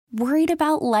Worried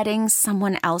about letting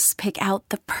someone else pick out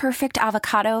the perfect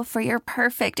avocado for your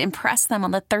perfect impress them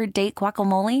on the third date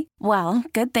guacamole? Well,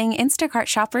 good thing Instacart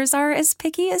shoppers are as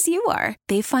picky as you are.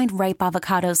 They find ripe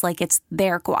avocados like it's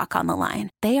their guac on the line.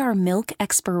 They are milk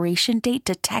expiration date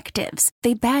detectives.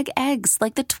 They bag eggs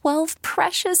like the 12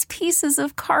 precious pieces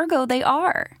of cargo they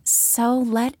are. So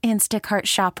let Instacart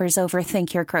shoppers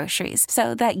overthink your groceries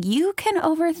so that you can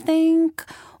overthink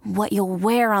what you'll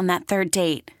wear on that third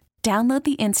date. Download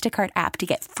the Instacart app to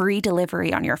get free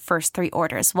delivery on your first 3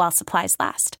 orders while supplies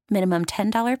last. Minimum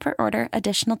 $10 per order.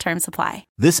 Additional terms apply.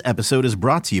 This episode is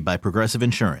brought to you by Progressive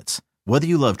Insurance. Whether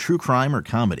you love true crime or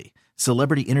comedy,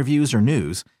 celebrity interviews or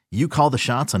news, you call the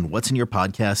shots on what's in your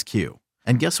podcast queue.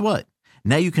 And guess what?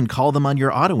 Now you can call them on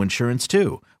your auto insurance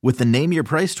too with the Name Your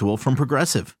Price tool from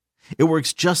Progressive. It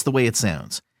works just the way it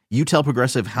sounds. You tell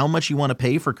Progressive how much you want to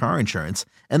pay for car insurance,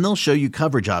 and they'll show you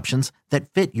coverage options that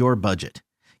fit your budget.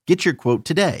 Get your quote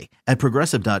today at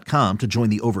Progressive.com to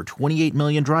join the over 28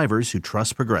 million drivers who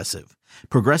trust Progressive.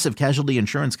 Progressive Casualty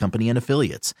Insurance Company and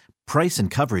Affiliates. Price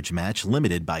and coverage match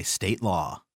limited by state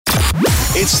law.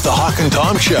 It's the Hawk and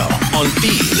Tom Show on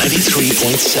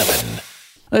B93.7.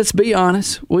 Let's be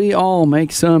honest. We all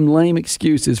make some lame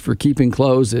excuses for keeping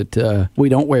clothes that we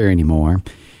don't wear anymore.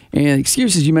 And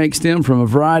excuses you make stem from a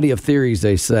variety of theories,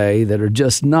 they say, that are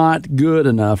just not good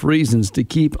enough reasons to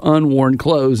keep unworn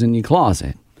clothes in your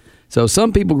closet. So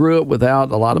some people grew up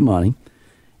without a lot of money,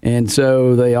 and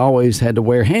so they always had to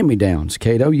wear hand-me-downs.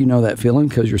 Cato, you know that feeling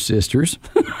because you're sisters.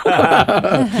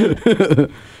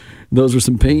 Those are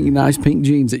some nice pink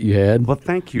jeans that you had. Well,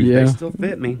 thank you. Yeah. They still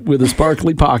fit me. With the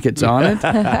sparkly pockets on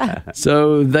it.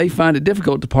 So they find it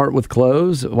difficult to part with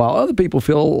clothes, while other people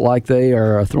feel like they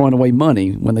are throwing away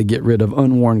money when they get rid of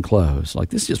unworn clothes.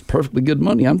 Like, this is just perfectly good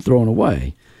money I'm throwing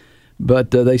away.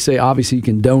 But they say, obviously, you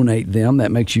can donate them.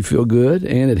 That makes you feel good,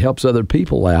 and it helps other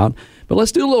people out. But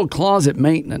let's do a little closet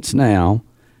maintenance now,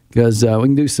 because we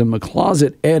can do some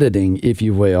closet editing, if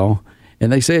you will.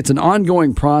 And they say it's an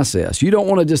ongoing process. You don't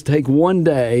want to just take one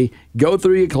day, go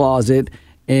through your closet,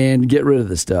 and get rid of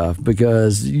the stuff,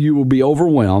 because you will be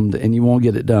overwhelmed and you won't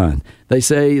get it done. They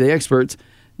say, the experts,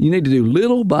 you need to do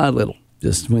little by little.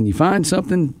 Just when you find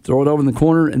something, throw it over in the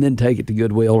corner, and then take it to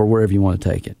Goodwill or wherever you want to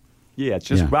take it. Yeah, it's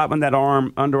just right when that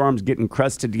underarm's getting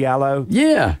crusted yellow.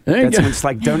 Yeah. That's when it's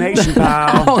like donation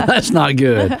pile. Oh, that's not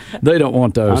good. They don't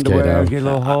want those, Underwear, Cato. get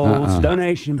little holes,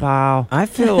 donation pile. I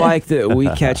feel like that we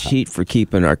catch heat for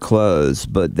keeping our clothes,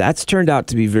 but that's turned out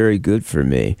to be very good for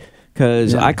me.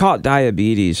 Because I caught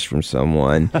diabetes from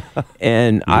someone,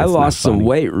 and I lost some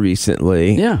weight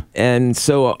recently. Yeah. And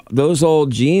so those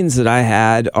old jeans that I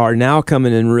had are now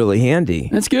coming in really handy.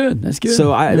 That's good. That's good.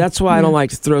 So that's why I don't like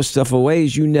to throw stuff away,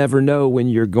 is you never know when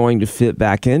you're going to fit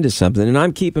back into something. And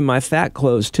I'm keeping my fat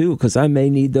clothes, too, because I may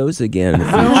need those again in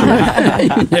the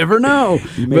future. You never know.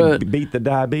 You may beat the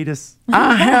diabetes.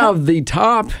 I have the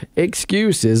top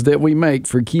excuses that we make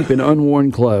for keeping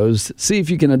unworn clothes. See if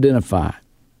you can identify.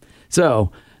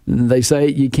 So they say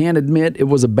you can't admit it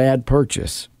was a bad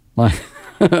purchase. Like,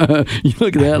 you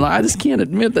look at that, like, I just can't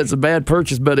admit that's a bad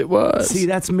purchase, but it was. See,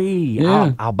 that's me.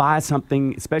 Yeah. I'll buy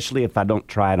something, especially if I don't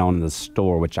try it on in the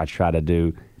store, which I try to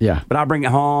do. Yeah. But I'll bring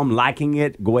it home, liking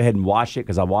it, go ahead and wash it,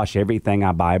 because I wash everything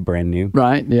I buy brand new.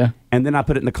 Right, yeah. And then I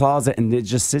put it in the closet, and it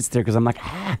just sits there because I'm like,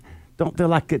 don't feel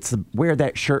like it's a wear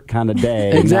that shirt kind of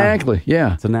day. Exactly,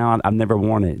 yeah. So now I've never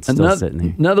worn it. It's still sitting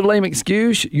here. Another lame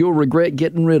excuse, you'll regret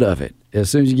getting rid of it. As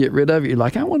soon as you get rid of it, you're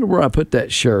like, I wonder where I put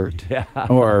that shirt. Yeah.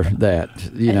 Or that,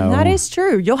 you know. And that is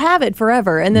true. You'll have it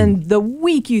forever. And then the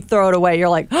week you throw it away, you're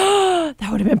like, oh,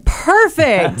 that would have been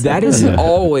perfect. That is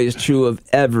always true of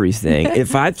everything.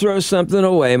 If I throw something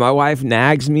away, my wife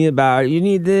nags me about it. You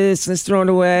need this, let's throw it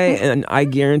away. And I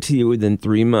guarantee you within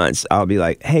 3 months, I'll be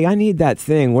like, hey, I need that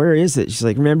thing. Where is it? She's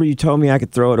like, remember you told me I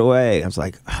could throw it away. I was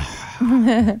like,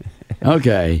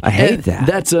 okay. I hate that.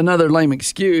 That's another lame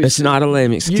excuse. It's not a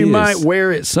lame excuse. You might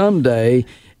wear it someday,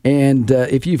 and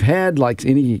if you've had like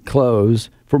any clothes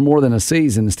for more than a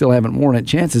season and still haven't worn it,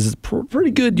 chances is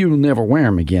pretty good you'll never wear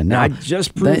them again. Now, I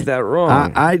just proved that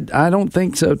wrong. I don't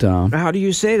think so, Tom. How do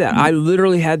you say that? I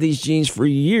literally had these jeans for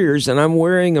years, and I'm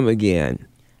wearing them again.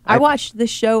 I watched this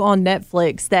show on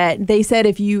Netflix that they said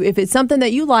if it's something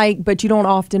that you like but you don't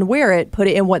often wear it, put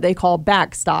it in what they call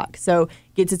back stock. So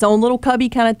it gets its own little cubby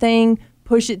kind of thing.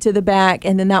 push it to the back,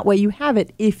 and then that way you have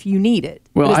it if you need it.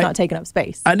 Well, but it's not taking up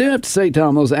space. I do have to say,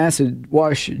 Tom, those acid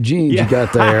wash jeans you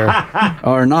got there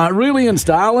are not really in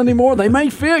style anymore. They may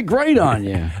fit great on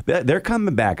you. They're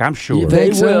coming back, I'm sure. You They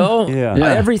think so? will. Yeah.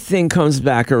 Everything comes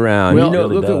back around. Well, you know, it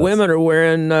really look at does. women are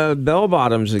wearing bell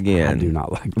bottoms again. I do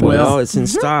not like that. Well, it's in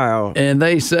style. And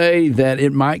they say that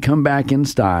it might come back in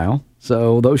style.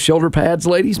 So those shoulder pads,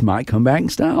 ladies, might come back in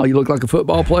style. You look like a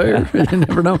football player. You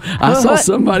never know. I saw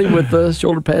somebody with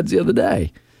shoulder pads the other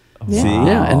day. Yeah. See?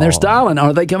 Yeah, and they're styling.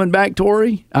 Are they coming back,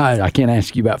 Tori? I can't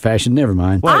ask you about fashion. Never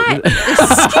mind.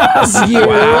 Excuse you.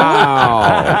 Wow.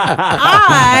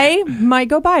 I might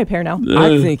go buy a pair now.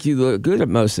 I think you look good at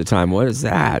most of the time. What is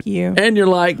that? Thank you. And you're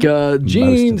like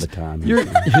jeans. Most of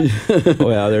the time.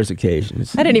 Well, there's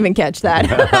occasions. I didn't even catch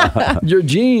that. Your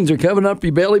jeans are covering up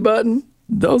your belly button.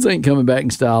 Those ain't coming back in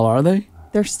style, are they?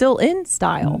 They're still in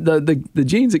style. The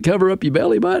jeans that cover up your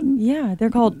belly button. Yeah, they're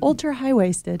called ultra high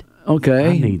waisted. Okay.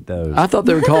 I need those. I thought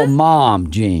they were called mom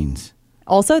jeans.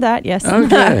 Also that, yes.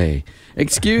 Okay.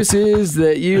 Excuse is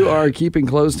that you are keeping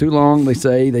clothes too long. They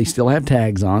say they still have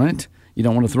tags on it. You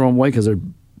don't want to throw them away because they're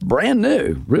brand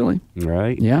new, really.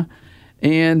 Right? Yeah.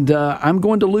 And I'm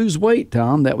going to lose weight,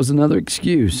 Tom. That was another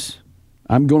excuse.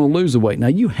 I'm going to lose the weight. Now,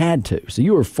 you had to. So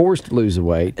you were forced to lose the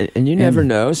weight. And you never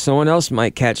know. Someone else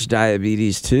might catch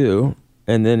diabetes too.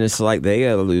 And then it's like they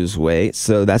got to lose weight.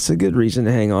 So that's a good reason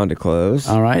to hang on to clothes.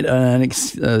 All right.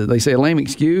 They say a lame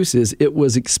excuse is it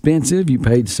was expensive. You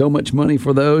paid so much money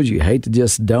for those. You hate to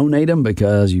just donate them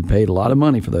because you paid a lot of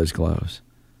money for those clothes.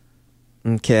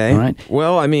 Okay. All right.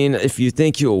 Well, I mean, if you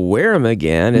think you'll wear them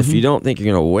again, if you don't think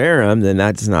you're going to wear them, then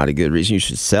that's not a good reason. You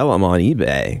should sell them on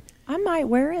eBay. I might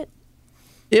wear it.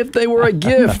 If they were a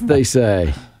gift, they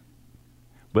say.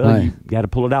 Well, Right. you got to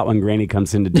pull it out when Granny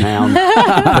comes into town.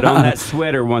 Put on that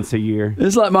sweater once a year.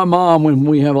 It's like my mom when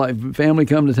we have like family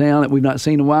come to town that we've not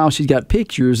seen in a while. She's got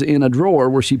pictures in a drawer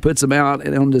where she puts them out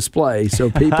and on display, so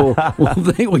people will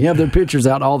think we have their pictures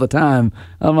out all the time.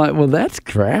 I'm like, well, that's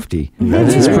crafty.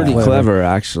 It's pretty clever,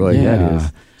 actually. Yeah. That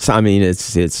is. So, I mean,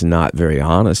 it's not very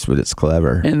honest, but it's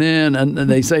clever. And then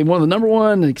they say one of the number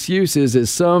one excuses is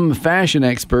some fashion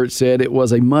experts said it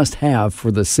was a must-have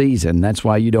for the season. That's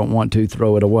why you don't want to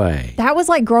throw it away. That was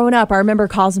like growing up. I remember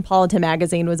Cosmopolitan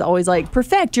magazine was always like,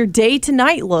 perfect your day to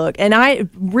night look. And I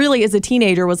really, as a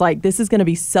teenager, was like, this is going to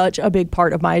be such a big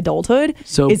part of my adulthood.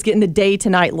 So- is getting the day to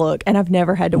night look. And I've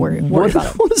never had to worry about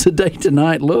it. What is a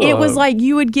day-to-night look? It was like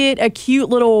you would get a cute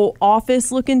little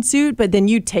office looking suit, but then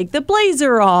you'd take the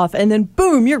blazer off and then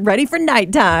boom, you're ready for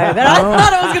nighttime. And I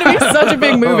thought it was going to be such a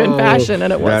big move in fashion,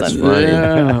 and it That's wasn't. funny.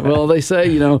 Yeah. Well, they say,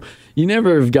 you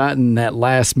never have gotten that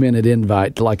last-minute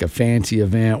invite to like a fancy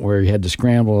event where you had to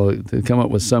scramble to come up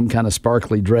with some kind of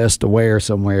sparkly dress to wear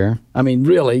somewhere. I mean,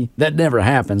 really, that never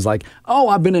happens. Like, oh,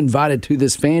 I've been invited to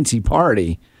this fancy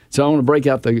party, so I want to break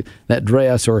out that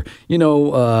dress, or,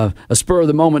 a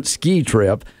spur-of-the-moment ski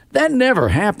trip. That never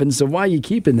happens, so why are you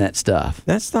keeping that stuff?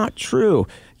 That's not true.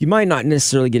 You might not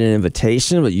necessarily get an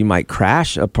invitation, but you might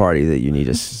crash a party that you need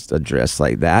a dress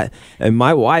like that. And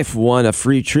my wife won a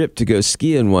free trip to go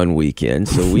skiing one weekend,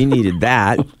 so we needed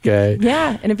that. Okay.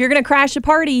 Yeah, and if you're going to crash a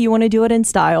party, you want to do it in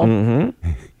style. In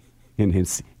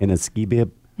a ski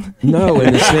bib. No,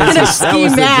 in the sense In a that ski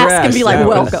was the mask dress. and be like, That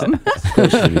was welcome.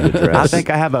 the dress. I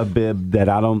think I have a bib that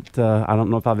I don't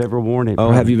know if I've ever worn it. Oh,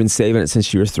 have you been saving it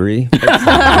since you were 3?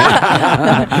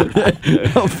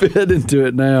 I'll fit into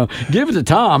it now. Give it to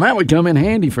Tom. That would come in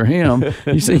handy for him.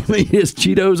 You see me, his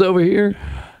Cheetos over here?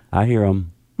 I hear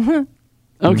them.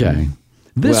 Okay.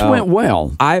 This Well, went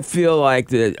well. I feel like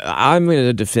that I'm going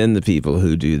to defend the people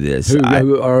who do this.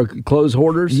 Who are clothes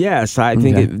hoarders? Yes, I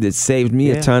think Okay. it saved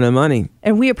me a ton of money.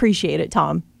 And we appreciate it,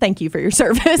 Tom. Thank you for your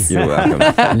service. You're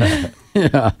welcome.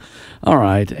 Yeah. All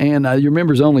right. And your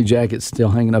members only jacket's still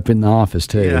hanging up in the office,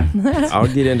 too. I'll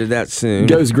get into that soon.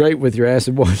 Goes great with your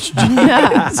acid wash.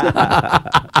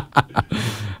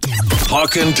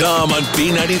 Hawk and Tom on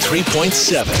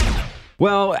B93.7.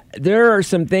 Well, there are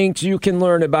some things you can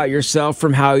learn about yourself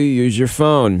from how you use your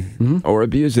phone or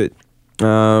abuse it.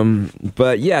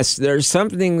 But yes, there's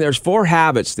 4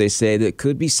 habits, they say, that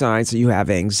could be signs that you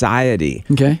have anxiety.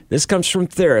 Okay. This comes from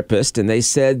therapists, and they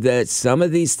said that some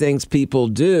of these things people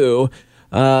do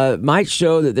might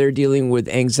show that they're dealing with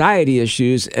anxiety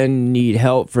issues and need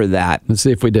help for that. Let's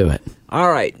see if we do it. All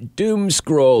right, doom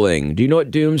scrolling. Do you know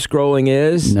what doom scrolling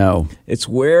is? No. It's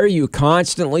where you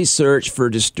constantly search for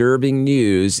disturbing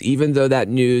news, even though that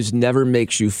news never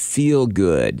makes you feel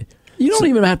good. You don't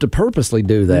even have to purposely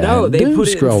do that. No, they Doom put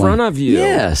it in scrolling. front of you.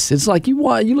 Yes, it's like you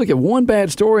look at one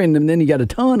bad story and then you got a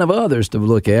ton of others to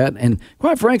look at. And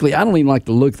quite frankly, I don't even like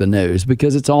to look at the news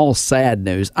because it's all sad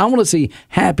news. I want to see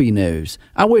happy news.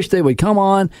 I wish they would come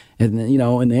on and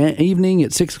in the evening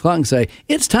at 6 o'clock and say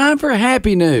it's time for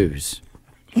happy news.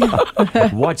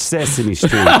 Watch Sesame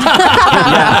Street.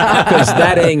 Because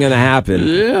that ain't gonna happen.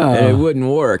 Yeah. And it wouldn't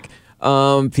work.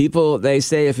 People, they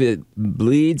say if it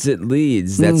bleeds, it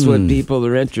leads. That's what people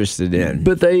are interested in.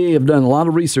 But they have done a lot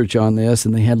of research on this,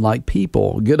 and they had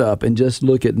people get up and just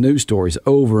look at news stories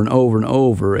over and over and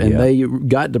over, and they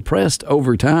got depressed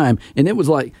over time. And it was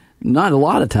not a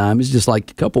lot of time. It's just a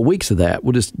couple weeks of that.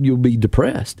 You'll be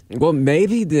depressed. Well,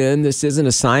 maybe then this isn't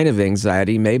a sign of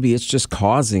anxiety. Maybe it's just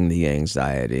causing the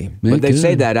anxiety. But they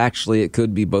say that actually it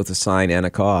could be both a sign and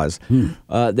a cause.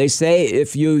 They say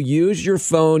if you use your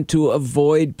phone to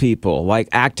avoid people, like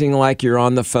acting like you're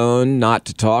on the phone not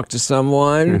to talk to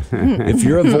someone, if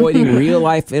you're avoiding real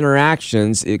life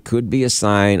interactions, it could be a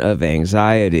sign of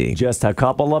anxiety. Just a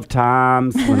couple of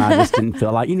times when I just didn't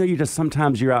feel like,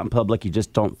 sometimes you're out in public, you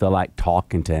just don't feel like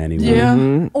talking to anyone.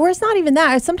 Yeah. Or it's not even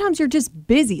that. Sometimes you're just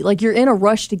busy. You're in a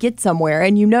rush to get somewhere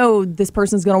and this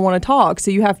person's going to want to talk.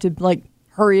 So you have to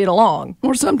hurry it along.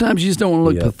 Or sometimes you just don't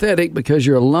want to look pathetic because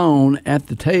you're alone at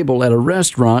the table at a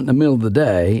restaurant in the middle of the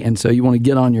day. And so you want to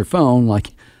get on your phone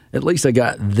at least I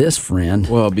got this friend.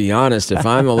 Well, be honest, if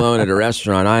I'm alone at a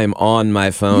restaurant, I am on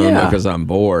my phone because I'm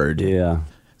bored. Yeah.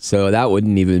 So that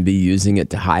wouldn't even be using it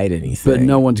to hide anything. But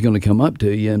no one's going to come up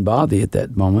to you and bother you at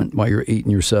that moment while you're eating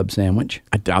your sub sandwich.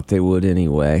 I doubt they would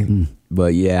anyway.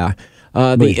 But yeah.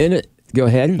 Go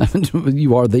ahead.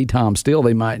 You are the Tom Steele.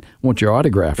 They might want your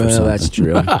autograph or something. That's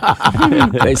true.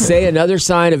 They say another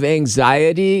sign of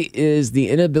anxiety is the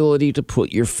inability to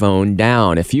put your phone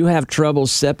down. If you have trouble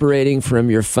separating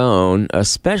from your phone,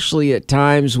 especially at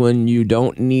times when you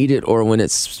don't need it or when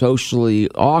it's socially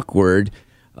awkward,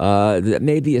 that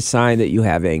may be a sign that you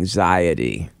have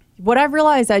anxiety. What I've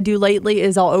realized I do lately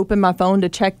is I'll open my phone to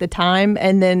check the time,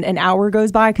 and then an hour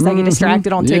goes by because I get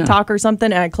distracted on TikTok or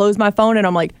something, and I close my phone, and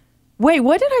I'm like, wait,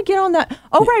 what did I get on that?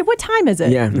 Oh, right, what time is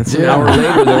it? Yeah, that's an hour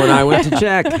later than when I went to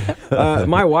check.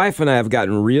 My wife and I have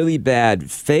gotten really bad.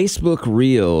 Facebook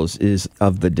Reels is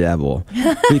of the devil.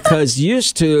 Because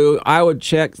used to, I would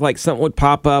check, something would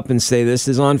pop up and say, this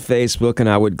is on Facebook, and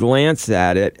I would glance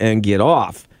at it and get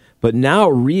off. But now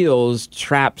Reels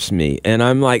traps me, and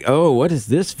I'm like, oh, what is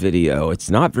this video? It's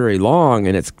not very long,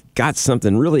 and it's got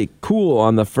something really cool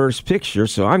on the first picture,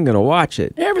 so I'm going to watch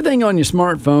it. Everything on your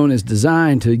smartphone is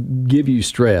designed to give you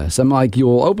stress.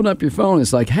 You'll open up your phone, it's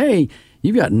hey,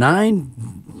 you've got 9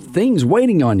 things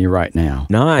waiting on you right now.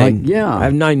 9? Yeah. I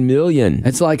have 9 million.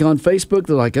 It's on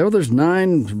Facebook, they're there's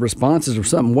 9 responses or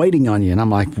something waiting on you. And I'm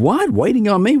like, what? Waiting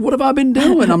on me? What have I been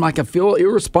doing? I'm I feel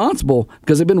irresponsible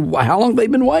because how long have they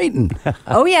been waiting?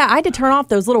 Oh, yeah. I had to turn off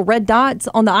those little red dots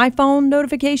on the iPhone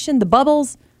notification, the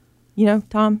bubbles.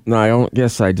 Tom? No, I don't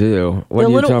guess I do. What are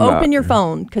you talking about? Open your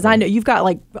phone, because I know you've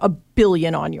got a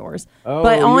billion on yours. Oh,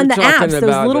 but on the you're apps, talking those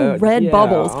about, little red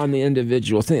bubbles. On the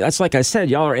individual thing. That's like I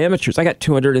said, y'all are amateurs. I got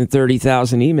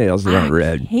 230,000 emails that aren't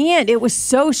read. It was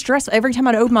so stressful. Every time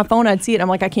I'd open my phone, I'd see it. I'm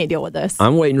like, I can't deal with this.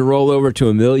 I'm waiting to roll over to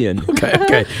 1 million.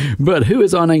 Okay. But who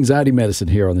is on anxiety medicine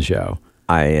here on the show?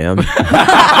 I am.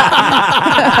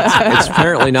 It's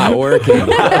apparently not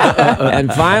working.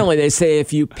 And finally, they say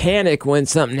if you panic when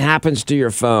something happens to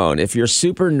your phone, if you're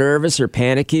super nervous or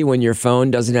panicky when your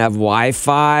phone doesn't have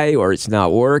Wi-Fi or it's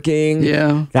not working,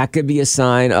 that could be a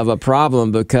sign of a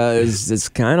problem because it's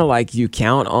kind of like you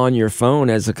count on your phone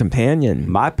as a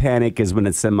companion. My panic is when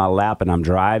it's in my lap and I'm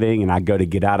driving and I go to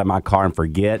get out of my car and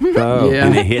forget.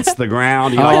 And it hits the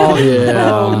ground. You're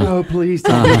oh, no, please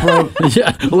don't be broke.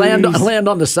 Land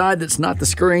on the side that's not the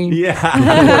screen. Yeah.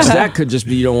 Of course, that could just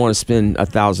be you don't want to spend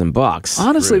 $1,000.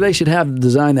 Honestly, they should have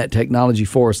designed that technology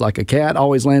for us. Like a cat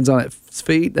always lands on its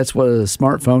feet. That's what a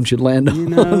smartphone should land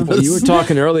on. Well, you were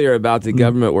talking earlier about the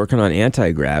government working on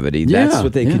anti-gravity. That's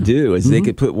what they could do is they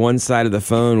could put one side of the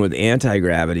phone with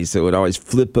anti-gravity so it would always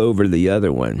flip over to the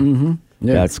other one.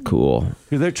 Yeah. That's cool.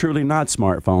 They're truly not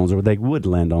smartphones, or they would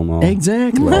land on all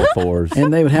exactly all fours.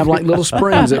 And they would have little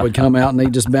springs that would come out, and they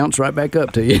just bounce right back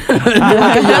up to you. Like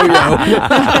a yo-yo.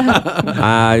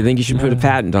 I think you should put a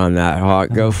patent on that, Hawk.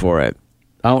 Go for it.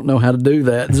 I don't know how to do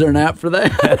that. Is there an app for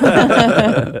that?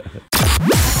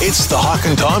 It's the Hawk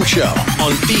and Tom Show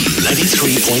on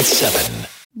B93.7.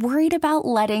 Worried about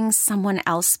letting someone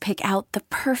else pick out the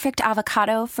perfect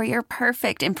avocado for your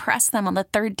perfect impress them on the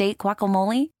third date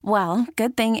guacamole? Well,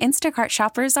 good thing Instacart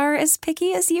shoppers are as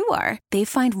picky as you are. They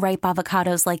find ripe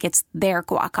avocados like it's their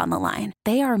guac on the line.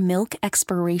 They are milk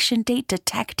expiration date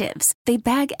detectives. They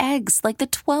bag eggs like the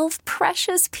 12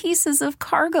 precious pieces of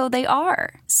cargo they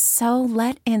are. So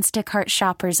let Instacart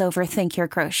shoppers overthink your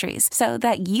groceries so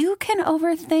that you can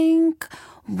overthink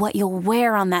what you'll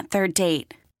wear on that third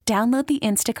date. Download the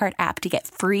Instacart app to get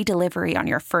free delivery on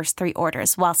your first 3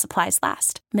 orders while supplies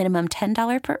last. Minimum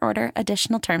 $10 per order.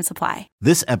 Additional terms apply.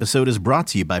 This episode is brought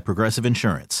to you by Progressive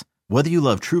Insurance. Whether you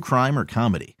love true crime or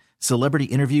comedy, celebrity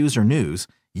interviews or news,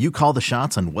 you call the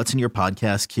shots on what's in your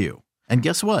podcast queue. And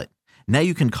guess what? Now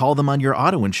you can call them on your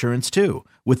auto insurance too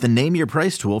with the Name Your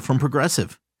Price tool from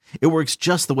Progressive. It works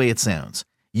just the way it sounds.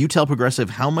 You tell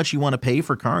Progressive how much you want to pay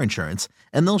for car insurance,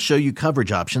 and they'll show you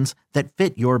coverage options that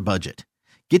fit your budget.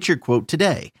 Get your quote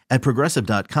today at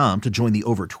Progressive.com to join the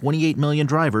over 28 million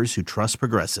drivers who trust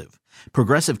Progressive.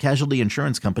 Progressive Casualty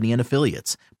Insurance Company and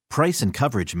Affiliates. Price and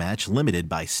coverage match limited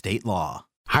by state law.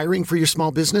 Hiring for your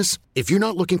small business? If you're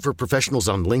not looking for professionals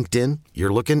on LinkedIn,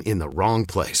 you're looking in the wrong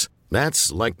place.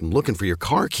 That's like looking for your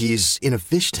car keys in a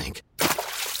fish tank.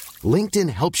 LinkedIn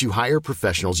helps you hire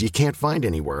professionals you can't find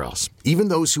anywhere else, even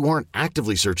those who aren't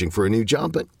actively searching for a new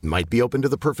job but might be open to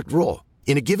the perfect role.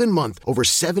 In a given month, over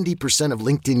 70% of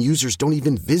LinkedIn users don't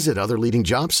even visit other leading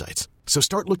job sites. So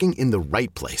start looking in the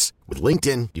right place. With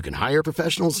LinkedIn, you can hire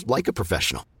professionals like a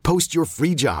professional. Post your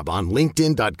free job on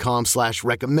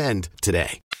linkedin.com/recommend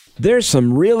today. There's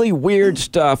some really weird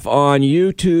stuff on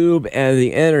YouTube and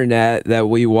the internet that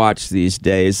we watch these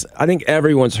days. I think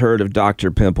everyone's heard of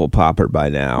Dr. Pimple Popper by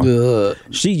now. Ugh.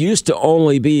 She used to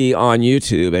only be on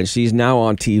YouTube, and she's now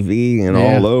on TV and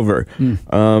all over,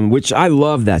 which I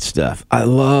love that stuff. I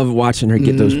love watching her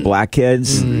get those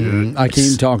blackheads. I can't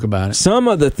even talk about it. Some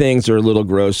of the things are a little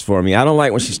gross for me. I don't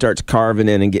like when she starts carving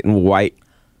in and getting white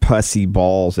pussy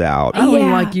balls out. I don't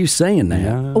even like you saying that.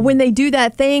 Yeah. When they do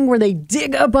that thing where they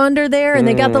dig up under there and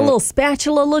they got the little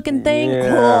spatula looking thing,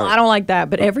 I don't like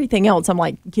that. But everything else, I'm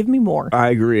like, give me more. I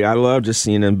agree. I love just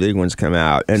seeing them big ones come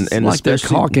out, and like they're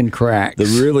especially caulk and cracks.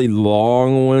 the really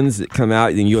long ones that come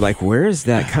out, and you're like, where is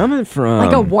that coming from?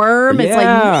 Like a worm. It's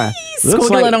like, Looks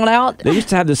squiggling like- on out. They used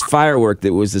to have this firework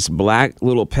that was this black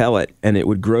little pellet, and it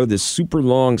would grow this super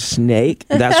long snake.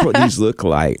 That's what these look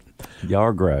like. Y'all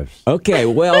are gross. Okay,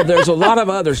 well, there's a lot of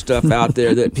other stuff out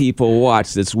there that people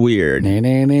watch that's weird. And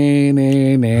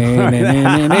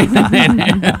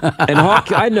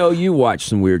Hawk, I know you watch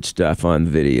some weird stuff on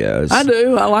videos. I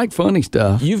do. I like funny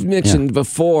stuff. You've mentioned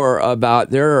before about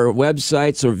there are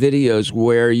websites or videos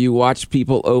where you watch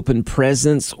people open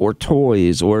presents or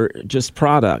toys or just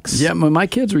products. Yeah, when my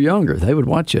kids were younger, they would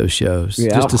watch those shows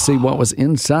just to see what was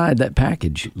inside that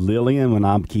package. Lillian, when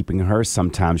I'm keeping her,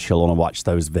 sometimes she'll want to watch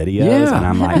those videos. Yeah. And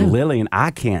I'm like, Lillian,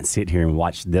 I can't sit here and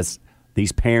watch these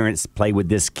parents play with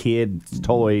this kid's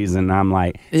toys. And I'm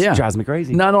like, it drives me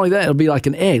crazy. Not only that, it'll be like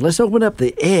an egg. Let's open up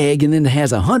the egg, and then it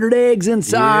has 100 eggs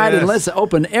inside, and let's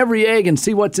open every egg and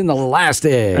see what's in the last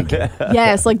egg.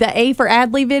 Yes, like the A for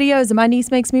Adley videos that my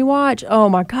niece makes me watch. Oh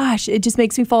my gosh, it just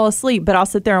makes me fall asleep. But I'll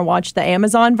sit there and watch the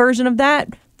Amazon version of that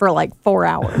for like 4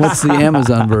 hours. What's the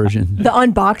Amazon version? The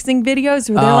unboxing videos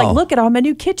where they're like, look at all my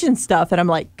new kitchen stuff. And I'm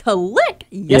like, click.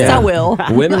 Yes, I will.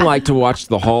 Women like to watch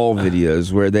the haul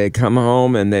videos where they come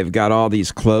home and they've got all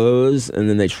these clothes and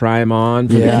then they try them on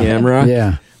for the camera.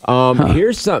 Yeah.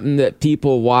 Here's something that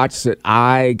people watch that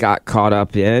I got caught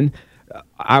up in.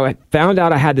 I found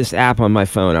out I had this app on my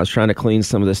phone. I was trying to clean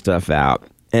some of this stuff out.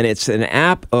 And it's an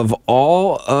app of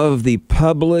all of the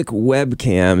public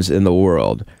webcams in the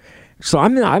world. So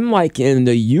I'm like in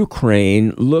the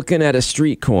Ukraine looking at a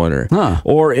street corner,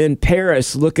 or in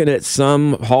Paris looking at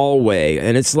some hallway,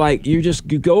 and it's like you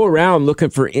go around looking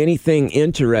for anything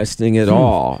interesting at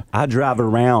all. I drive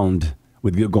around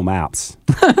with Google Maps.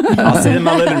 I'll sit in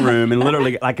my living room and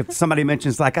literally, like if somebody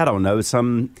mentions, like, I don't know,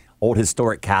 some old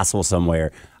historic castle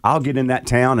somewhere, I'll get in that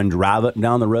town and drive up and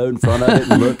down the road in front of it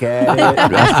and look at it.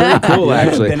 That's pretty cool,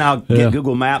 actually. Then I'll get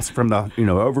Google Maps from the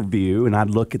overview, and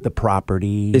I'd look at the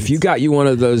properties. If you got you one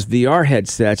of those VR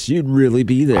headsets, you'd really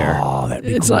be there. Oh, that'd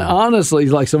be It's cool. like, honestly,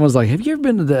 like someone's like, have you ever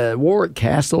been to the Warwick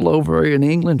Castle over in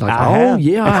England? Like, I oh, have.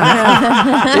 yeah, I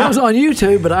have. It was on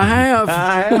YouTube, but I have.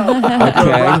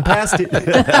 Okay. Right past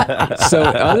it. So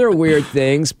other weird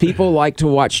things, people like to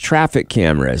watch traffic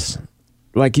cameras.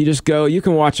 Like you just go, you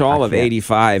can watch all of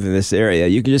 85 in this area.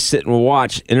 You can just sit and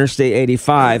watch Interstate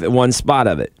 85 at one spot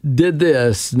of it. Did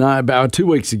this not about 2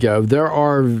 weeks ago. There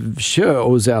are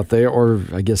shows out there, or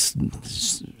I guess,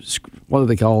 what do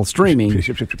they call streaming?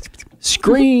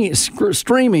 streaming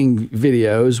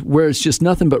videos where it's just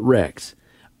nothing but wrecks.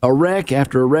 A wreck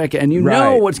after a wreck, and you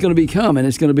know what's going to be coming.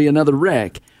 It's going to be another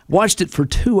wreck. Watched it for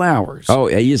 2 hours. Oh,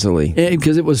 easily.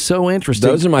 Because it was so interesting.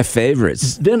 Those are my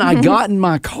favorites. Then I got in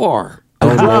my car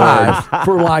to drive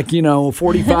for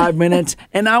 45 minutes,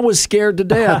 and I was scared to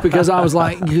death because I was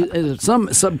like,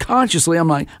 subconsciously, I'm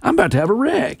like, I'm about to have a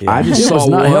wreck. I just it saw was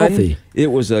not one. healthy.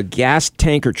 It was a gas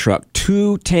tanker truck,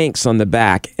 2 tanks on the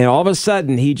back, and all of a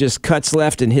sudden he just cuts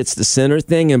left and hits the center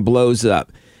thing and blows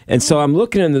up. And so I'm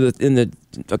looking in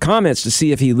the comments to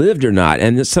see if he lived or not.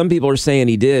 And some people are saying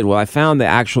he did. Well, I found the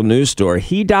actual news story.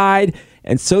 He died,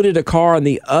 and so did a car on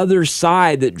the other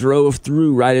side that drove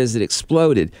through right as it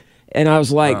exploded. And I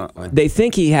was like, they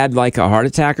think he had like a heart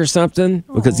attack or something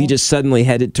because he just suddenly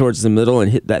headed towards the middle and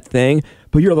hit that thing.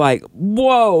 But you're like,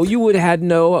 whoa, you would have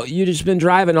had you'd just been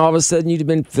driving. All of a sudden, you'd have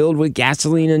been filled with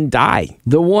gasoline and die.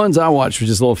 The ones I watched were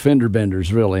just little fender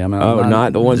benders, really. I mean,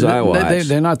 not the ones I watched.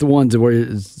 They're not the ones where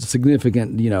it's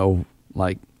significant,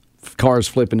 like cars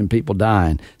flipping and people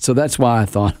dying. So that's why I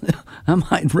thought I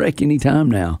might wreck any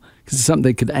time now. Because it's something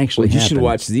that could actually happen. You should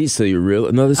watch these so you're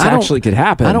real. No, this actually could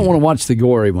happen. I don't want to watch the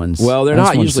gory ones. Well, they're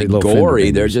not usually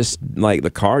gory. They're just like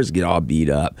the cars get all beat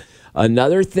up.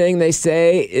 Another thing they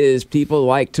say is people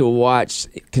like to watch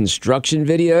construction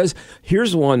videos.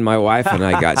 Here's one my wife and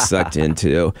I got sucked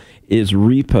into is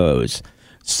repos.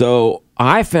 So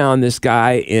I found this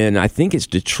guy in, I think it's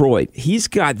Detroit. He's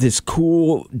got this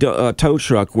cool tow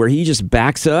truck where he just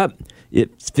backs up.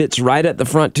 It fits right at the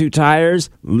front 2 tires,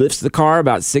 lifts the car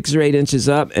about 6 or 8 inches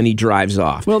up, and he drives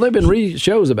off. Well, there have been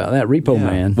shows about that, Repo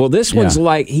Man. Well, this one's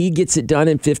like he gets it done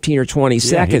in 15 or 20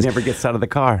 seconds. He never gets out of the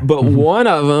car. But one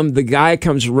of them, the guy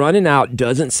comes running out,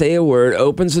 doesn't say a word,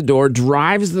 opens the door,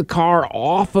 drives the car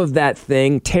off of that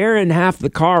thing, tearing half the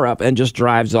car up, and just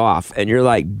drives off. And you're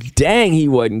like, dang, he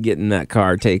wasn't getting that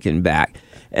car taken back.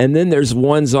 And then there's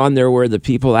ones on there where the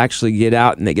people actually get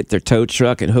out and they get their tow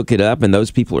truck and hook it up, and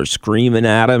those people are screaming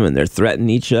at them and they're threatening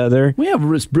each other. We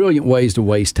have brilliant ways to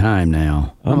waste time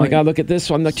now. Oh, my God, look at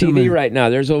this on the TV right now.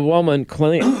 There's a woman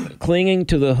clinging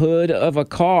to the hood of a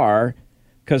car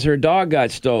because her dog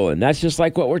got stolen. That's just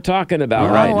like what we're talking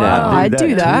about now. I'd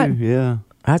do that. Too. Yeah.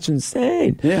 That's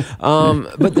insane. Yeah.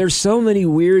 But there's so many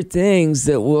weird things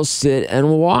that we'll sit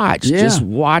and watch. Yeah. Just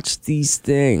watch these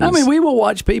things. I mean, we will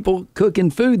watch people cooking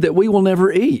food that we will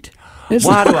never eat.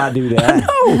 Why do I do that?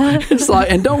 No. It's like,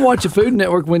 and don't watch a Food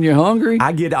Network when you're hungry.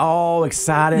 I get all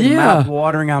excited, mouth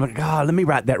watering. I'm like, God, let me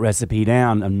write that recipe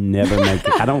down. I'll never make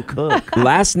it. I don't cook.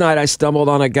 Last night I stumbled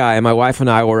on a guy, and my wife and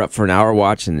I were up for an hour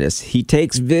watching this. He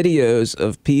takes videos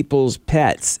of people's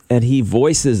pets, and he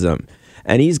voices them.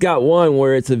 And he's got one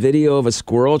where it's a video of a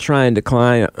squirrel trying to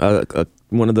climb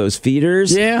one of those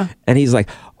feeders. Yeah. And he's like,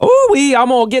 oh, I'm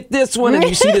going to get this one. And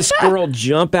you see the squirrel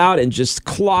jump out and just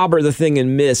clobber the thing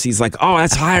and miss. He's like, oh,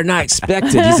 that's higher than I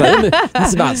expected. He's like,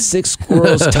 that's about 6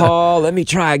 squirrels tall. Let me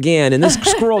try again. And this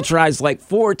squirrel tries like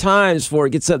 4 times before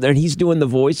it gets up there. And he's doing the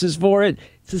voices for it.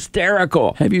 It's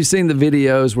hysterical. Have you seen the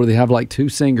videos where they have like 2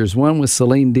 singers? One with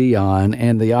Celine Dion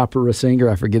and the opera singer,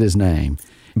 I forget his name.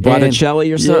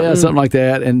 Botticelli or something? Yeah, something like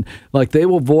that. And like they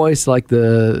will voice like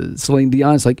the Celine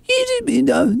Dion's like,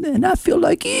 and I feel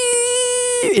like,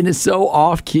 and it's so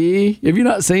off key. Have you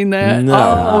not seen that? No.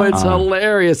 Oh, it's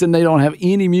hilarious. And they don't have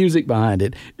any music behind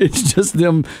it. It's just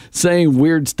them saying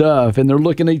weird stuff. And they're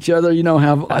looking at each other. You know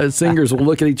how singers will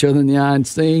look at each other in the eye and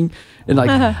sing. And like,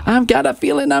 I've got a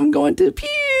feeling I'm going to puke.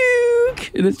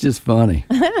 And it's just funny.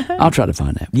 I'll try to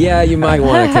find that. Yeah, you might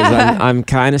want to because I'm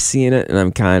kind of seeing it and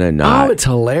I'm kind of not. Oh, it's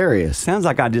hilarious. Sounds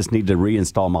like I just need to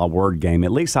reinstall my word game.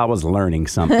 At least I was learning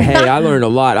something. Hey, I learned a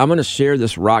lot. I'm going to share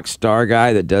this rock star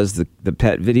guy that does the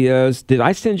pet videos. Did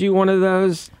I send you one of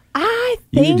those? I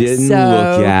think you didn't so.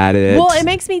 Look at it. Well, it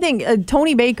makes me think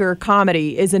Tony Baker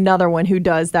Comedy is another one who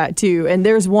does that too. And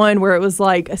there's one where it was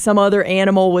like some other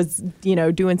animal was,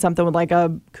 doing something with like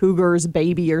a cougar's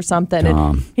baby or something.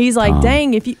 And he's like,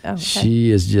 dang, if you... Oh, okay.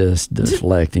 She is just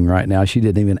deflecting right now. She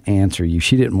didn't even answer you.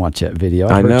 She didn't watch that video.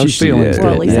 I know she did.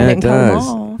 Well, at least I didn't cut them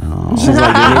off. She's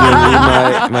like, you didn't even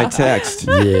read my text.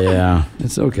 Yeah,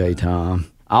 it's okay, Tom.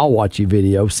 I'll watch your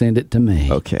video. Send it to me.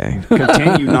 Okay.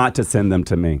 Continue not to send them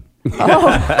to me.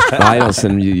 I don't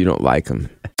send them you. You don't like them.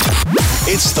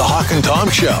 It's the Hawk and Tom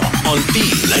Show on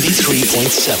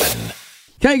B93.7.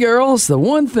 Okay, girls, the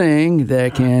one thing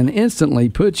that can instantly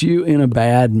put you in a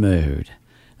bad mood.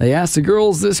 They asked the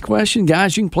girls this question.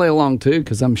 Guys, you can play along too,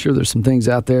 because I'm sure there's some things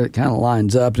out there that kind of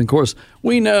lines up. And of course,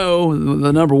 we know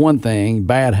the number one thing,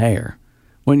 bad hair.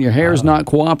 When your hair's not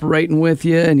cooperating with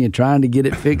you and you're trying to get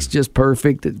it fixed just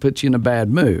perfect, it puts you in a bad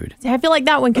mood. I feel like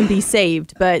that one can be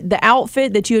saved, but the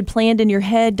outfit that you had planned in your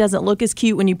head doesn't look as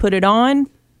cute when you put it on.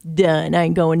 Done. I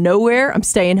ain't going nowhere. I'm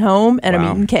staying home and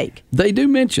I'm eating cake. They do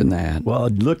mention that. Well,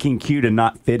 looking cute and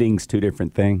not fitting's two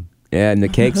different things. Yeah, and the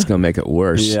cake's going to make it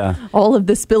worse. Yeah. All of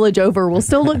the spillage over will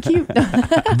still look cute.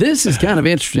 This is kind of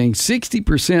interesting.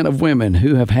 60% of women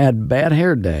who have had bad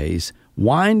hair days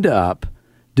wind up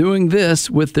doing this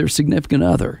with their significant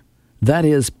other. That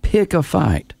is, pick a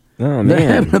fight. Oh, They're man.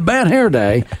 having a bad hair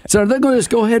day, so they're going to just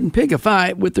go ahead and pick a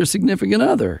fight with their significant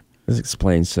other. This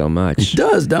explains so much. It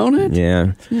does, don't it?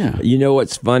 Yeah. Yeah. You know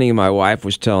what's funny? My wife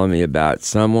was telling me about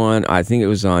someone, I think it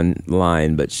was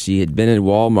online, but she had been in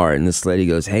Walmart and this lady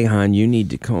goes, "Hey, hon, you need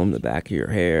to comb the back of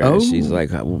your hair." Oh. And she's like,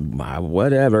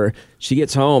 whatever. She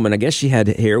gets home and I guess she had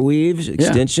hair weaves,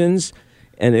 extensions.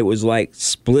 And it was like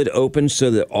split open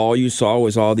so that all you saw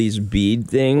was all these bead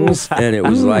things. And it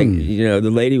was like, the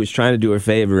lady was trying to do her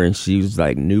favor and she was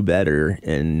like, knew better.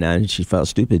 And now she felt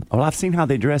stupid. Well, I've seen how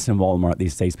they dress in Walmart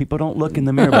these days. People don't look in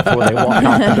the mirror before they walk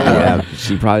out the door. Yeah,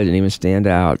 she probably didn't even stand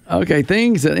out. Okay,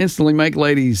 things that instantly make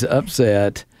ladies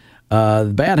upset.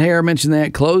 Bad hair, mentioned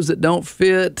that. Clothes that don't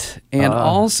fit. And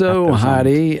also,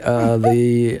 Heidi,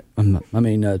 also,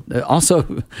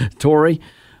 Tori,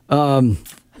 sorry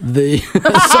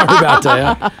about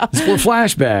that. It's for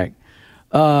flashback.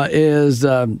 Is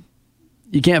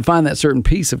you can't find that certain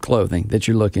piece of clothing that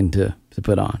you're looking to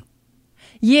put on.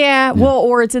 Yeah, well,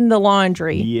 or it's in the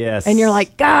laundry. Yes. And you're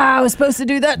like, God, I was supposed to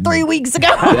do that 3 weeks ago.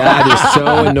 That is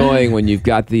so annoying when you've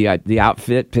got the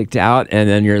outfit picked out and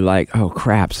then you're like, oh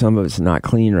crap, some of it's not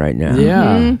clean right now.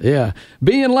 Yeah, yeah.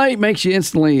 Being late makes you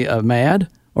instantly mad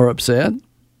or upset.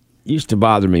 Used to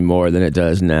bother me more than it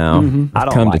does now.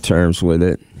 I've come to terms with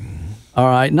it. All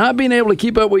right, not being able to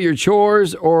keep up with your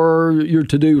chores or your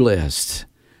to-do list.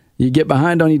 You get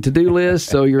behind on your to-do list,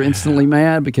 so you're instantly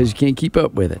mad because you can't keep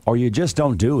up with it. Or you just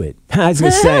don't do it. I was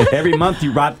going to say, Every month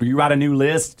you write a new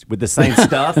list with the same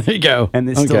stuff. There you go. And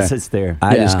it still sits there.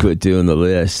 I just quit doing the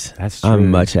list. That's true. I'm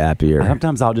much happier.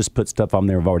 Sometimes I'll just put stuff on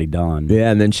there I've already done.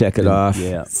 Yeah, and then check it off.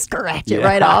 Yeah. Scratch it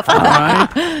right off. All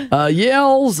right.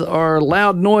 Yells or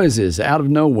loud noises out of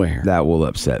nowhere. That will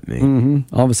upset me.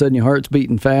 All of a sudden your heart's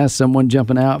beating fast, someone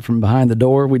jumping out from behind the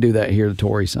door. We do that here to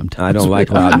Tori sometimes. I don't like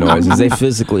loud noises. They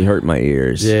physically hurt my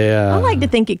ears. Yeah. I like to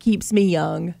think it keeps me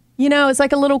young. You know, it's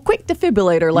like a little quick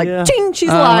defibrillator, like, Yeah. ching, she's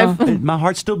alive. My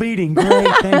heart's still beating. Great,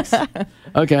 thanks.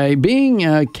 Okay, being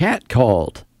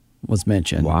catcalled was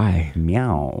mentioned. Why?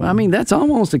 Meow. I mean, that's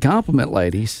almost a compliment,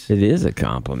 ladies. It is a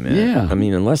compliment. Yeah. I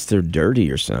mean, unless they're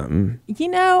dirty or something. You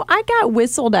know, I got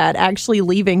whistled at actually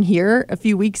leaving here a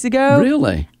few weeks ago.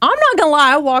 Really? I'm not gonna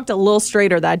lie, I walked a little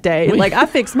straighter that day. Like, I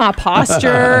fixed my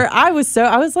posture. I was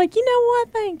like, you know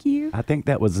what? Thank you. I think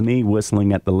that was me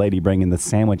whistling at the lady bringing the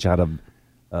sandwich out of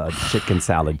chicken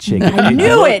salad chicken. I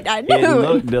knew it. I knew It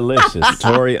looked delicious.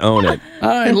 Tori, own it. All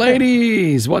right,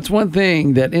 ladies, what's one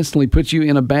thing that instantly puts you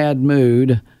in a bad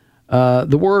mood?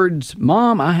 The words,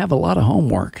 Mom, I have a lot of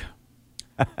homework.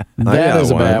 That is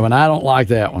a bad one. I don't like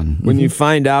that one. When you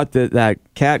find out that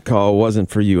cat call wasn't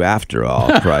for you after all,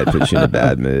 probably puts you in a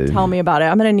bad mood. Tell me about it.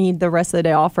 I'm gonna need the rest of the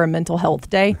day off for a mental health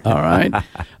day. All right.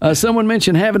 Someone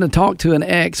mentioned having to talk to an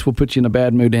ex will put you in a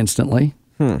bad mood instantly.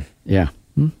 Yeah.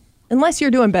 Unless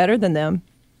you're doing better than them.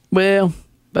 Well,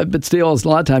 but still, a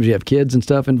lot of times you have kids and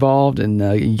stuff involved, and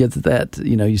you get that,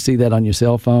 you see that on your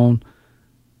cell phone.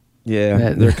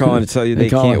 Yeah, they're calling to tell you they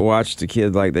can't watch the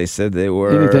kid like they said they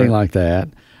were. Anything like that.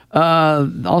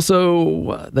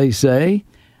 Also, they say,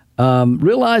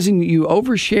 realizing you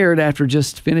overshared after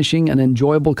just finishing an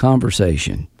enjoyable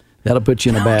conversation. That'll put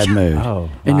you in a bad mood.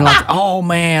 And you're like, oh,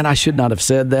 man, I should not have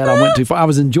said that. I went too far. I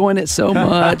was enjoying it so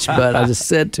much, but I just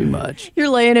said too much. You're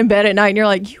laying in bed at night and you're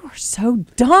like, you are so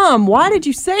dumb. Why did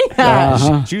you say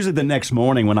that? It's usually the next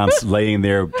morning when I'm laying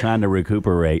there trying to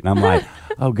recuperate, and I'm like,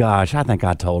 oh, gosh, I think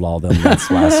I told all them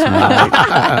this last night.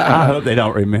 I hope they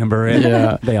don't remember it.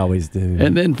 Yeah. They always do.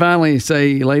 And then finally,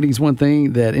 say, ladies, one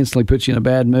thing that instantly puts you in a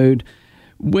bad mood,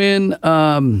 when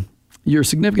your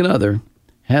significant other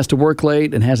has to work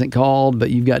late and hasn't called, but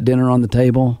you've got dinner on the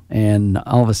table, and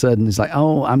all of a sudden it's like,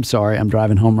 oh, I'm sorry, I'm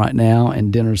driving home right now,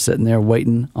 and dinner's sitting there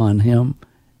waiting on him,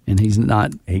 and he's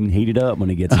not. He can heat it up when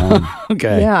he gets home.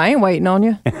 Okay. Yeah, I ain't waiting on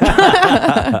you.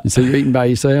 So you're eating by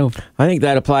yourself? I think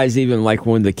that applies even like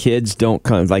when the kids don't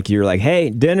come. Like you're like, hey,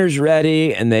 dinner's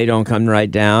ready, and they don't come right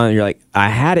down. And you're like, I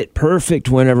had it perfect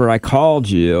whenever I called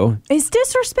you. It's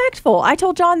disrespectful. I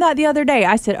told John that the other day.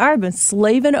 I said, I've been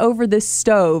slaving over this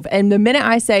stove. And the minute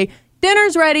I say,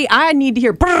 dinner's ready. I need to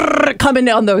hear brrr coming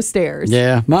down those stairs.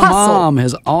 Yeah, my Hustle.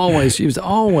 mom she was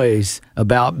always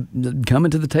about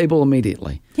coming to the table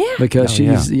immediately. Yeah. Because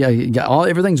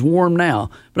everything's warm now.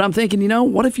 But I'm thinking,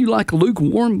 what if you like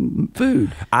lukewarm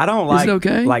food? I don't Is it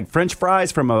okay? like French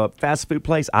fries from a fast food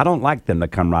place. I don't like them to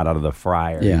come right out of the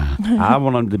fryer. Yeah. I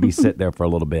want them to be sit there for a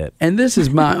little bit. And this is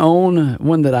my own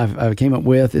one that I came up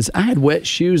with is I had wet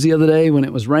shoes the other day when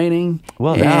it was raining.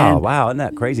 Well, wow. Isn't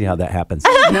that crazy how that happens?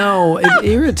 No, it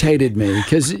irritated me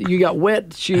because you got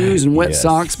wet shoes and wet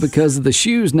socks because the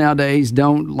shoes nowadays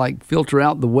don't filter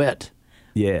out the wet.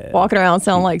 Yeah. Walking around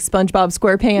sounding like SpongeBob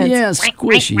SquarePants. Yeah,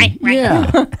 squishy.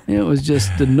 Yeah. It was just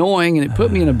annoying and it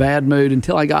put me in a bad mood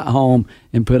until I got home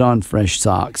and put on fresh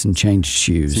socks and changed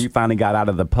shoes. So you finally got out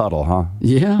of the puddle, huh?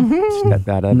 Yeah. Stepped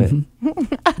out of it.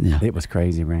 Yeah. It was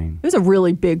crazy rain. It was a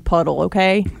really big puddle,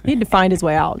 okay? He had to find his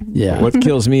way out. Yeah. What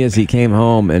kills me is he came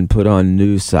home and put on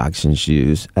new socks and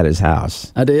shoes at his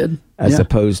house. I did. As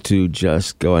opposed to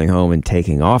just going home and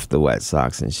taking off the wet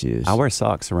socks and shoes. I wear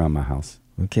socks around my house.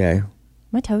 Okay.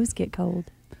 My toes get cold.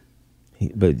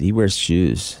 But he wears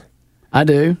shoes. I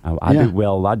do. I do.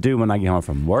 Well, I do when I get home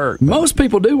from work. Most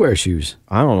people do wear shoes.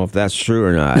 I don't know if that's true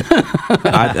or not.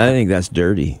 I think that's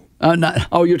dirty. You're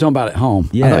talking about at home.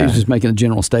 Yeah. I thought you were just making a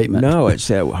general statement. No, it's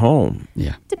at home.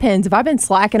 Yeah. Depends. If I've been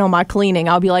slacking on my cleaning,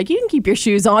 I'll be like, you can keep your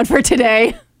shoes on for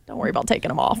today. Don't worry about taking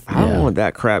them off. I don't want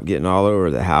that crap getting all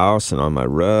over the house and on my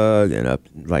rug and up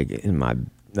in my...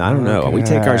 I don't know. We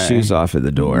take our shoes off at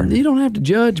the door. You don't have to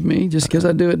judge me just because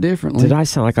I do it differently. Did I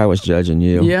sound like I was judging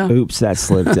you? Yeah. Oops, that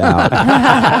slipped out.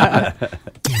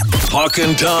 Hawk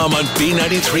and Tom on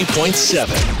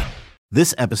B93.7.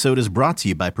 This episode is brought to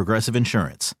you by Progressive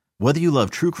Insurance. Whether you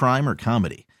love true crime or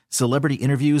comedy, celebrity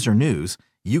interviews or news,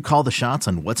 you call the shots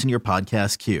on what's in your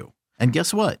podcast queue. And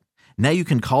guess what? Now you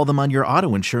can call them on your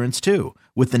auto insurance too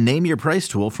with the Name Your Price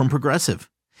tool from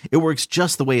Progressive. It works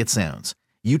just the way it sounds.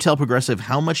 You tell Progressive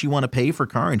how much you want to pay for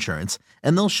car insurance,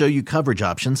 and they'll show you coverage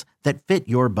options that fit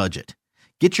your budget.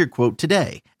 Get your quote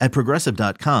today at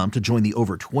Progressive.com to join the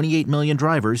over 28 million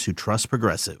drivers who trust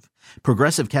Progressive.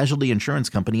 Progressive Casualty Insurance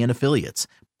Company and Affiliates.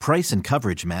 Price and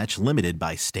coverage match limited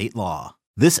by state law.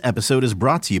 This episode is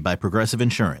brought to you by Progressive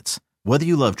Insurance. Whether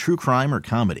you love true crime or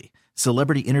comedy,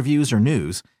 celebrity interviews or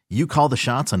news, you call the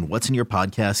shots on what's in your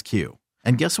podcast queue.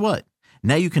 And guess what?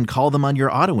 Now you can call them on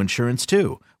your auto insurance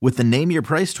too with the Name Your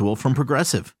Price tool from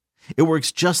Progressive. It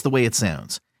works just the way it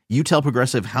sounds. You tell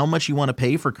Progressive how much you want to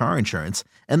pay for car insurance,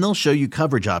 and they'll show you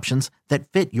coverage options that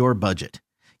fit your budget.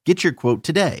 Get your quote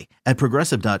today at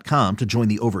Progressive.com to join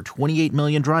the over 28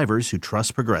 million drivers who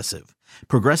trust Progressive.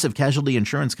 Progressive Casualty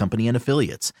Insurance Company and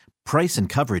Affiliates. Price and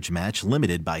coverage match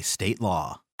limited by state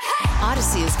law.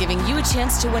 Odyssey is giving you a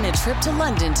chance to win a trip to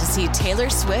London to see Taylor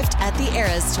Swift at the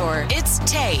Eras Tour. It's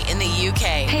Tay in the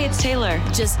UK. Hey, it's Taylor.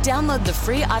 Just download the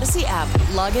free Odyssey app,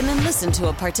 log in and listen to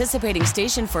a participating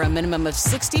station for a minimum of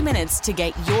 60 minutes to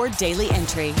get your daily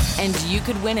entry. And you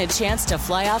could win a chance to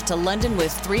fly off to London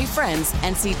with 3 friends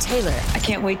and see Taylor. I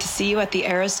can't wait to see you at the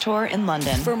Eras Tour in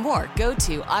London. For more, go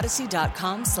to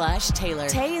odyssey.com/Taylor.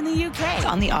 Tay in the UK. It's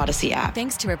on the Odyssey app.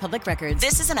 Thanks to Republic Records.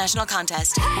 This is a national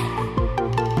contest.